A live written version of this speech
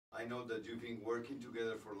I know that you've been working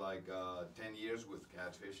together for like 10 years with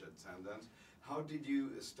Catfish at Sundance. How did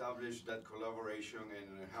you establish that collaboration,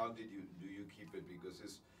 and how do you keep it? Because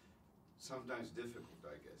it's sometimes difficult,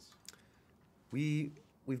 I guess.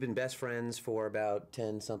 We've been best friends for about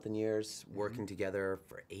 10-something years, working together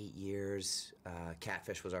for 8 years.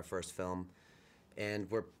 Catfish was our first film, and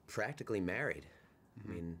we're practically married.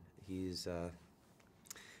 I mean, he's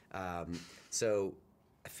so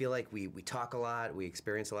I feel like we talk a lot, we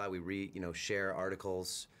experience a lot, we share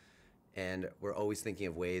articles, and we're always thinking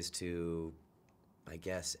of ways to, I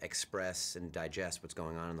guess, express and digest what's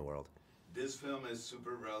going on in the world. This film is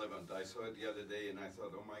super relevant. I saw it the other day and I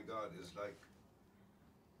thought, oh my God, it's like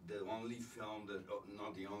the only film that,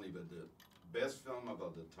 not the only, but the best film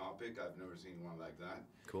about the topic. I've never seen one like that.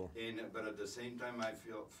 Cool. But at the same time, I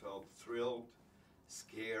felt thrilled,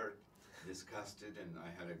 scared, disgusted, and I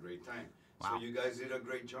had a great time. Wow. So you guys did a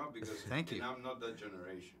great job because Thank you. I'm not that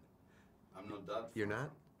generation. I'm not that. You're not?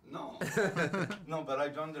 No. No, but I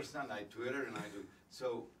don't understand. I Twitter and I do.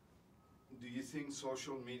 So do you think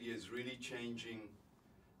social media is really changing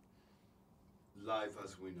life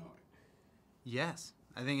as we know it? Yes.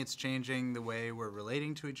 I think it's changing the way we're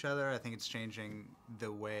relating to each other. I think it's changing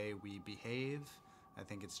the way we behave. I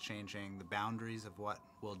think it's changing the boundaries of what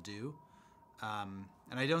we'll do.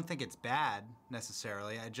 And I don't think it's bad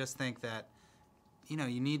necessarily. I just think that,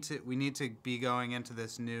 we need to be going into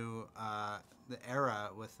this new the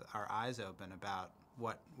era with our eyes open about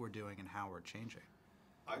what we're doing and how we're changing.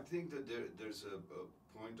 I think that there's a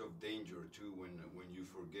point of danger too when you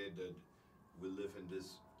forget that we live in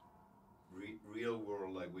this real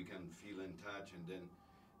world, like we can feel and touch, and then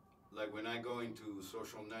like when I go into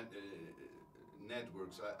social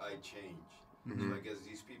networks, I change. So I guess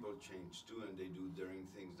these people change too, and they do daring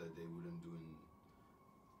things that they wouldn't do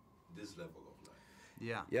in this level of life.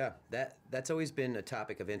 Yeah. Yeah, that's always been a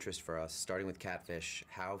topic of interest for us, starting with Catfish.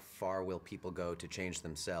 How far will people go to change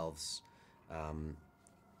themselves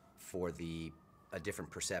for a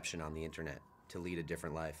different perception on the internet, to lead a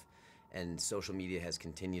different life? And social media has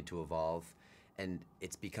continued to evolve, and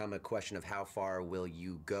it's become a question of how far will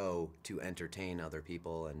you go to entertain other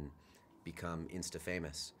people and become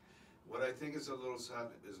insta-famous. What I think is a little sad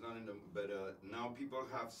is not in the, but now people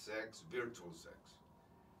have sex, virtual sex.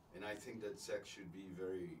 And I think that sex should be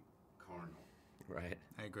very carnal. Right.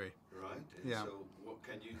 I agree. Right? And Yeah. so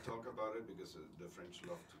can you talk about it? Because the French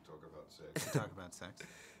love to talk about sex. Talk about sex.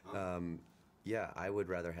 Yeah, I would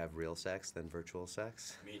rather have real sex than virtual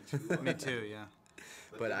sex. Me too. Me too, yeah.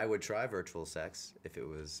 But I would try virtual sex if it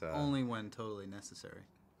was... Only when totally necessary.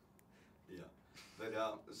 Yeah. But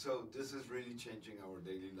so this is really changing our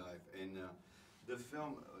daily life. And the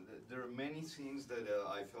film, there are many scenes that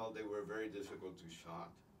I felt they were very difficult to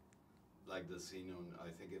shot. Like the scene on,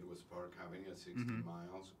 I think it was Park Avenue at 60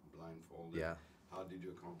 miles, blindfolded. Yeah. How did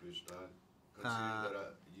you accomplish that? Considering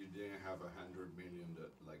that you didn't have 100 million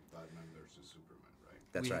that, like Batman versus Superman, right?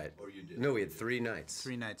 That's right. Or you did? No, we had 3 nights.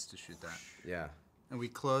 3 nights to shoot that. Yeah. And we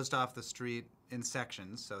closed off the street in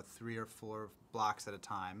sections, so 3 or 4 blocks at a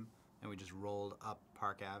time, and we just rolled up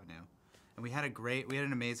Park Avenue. And we had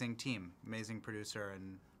an amazing team, amazing producer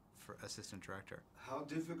and assistant director. How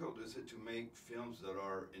difficult is it to make films that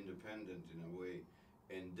are independent in a way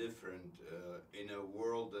and different in a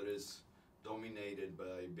world that is dominated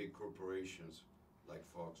by big corporations like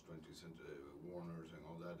Fox, 20th Century, Warner's and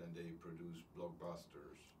all that, and they produce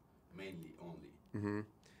blockbusters, mainly only?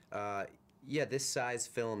 Yeah, this size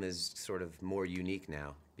film is sort of more unique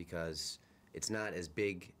now because it's not as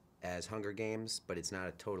big as Hunger Games, but it's not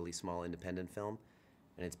a totally small independent film.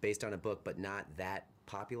 And it's based on a book, but not that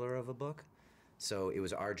popular of a book. So it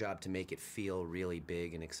was our job to make it feel really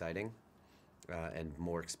big and exciting and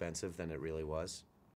more expensive than it really was.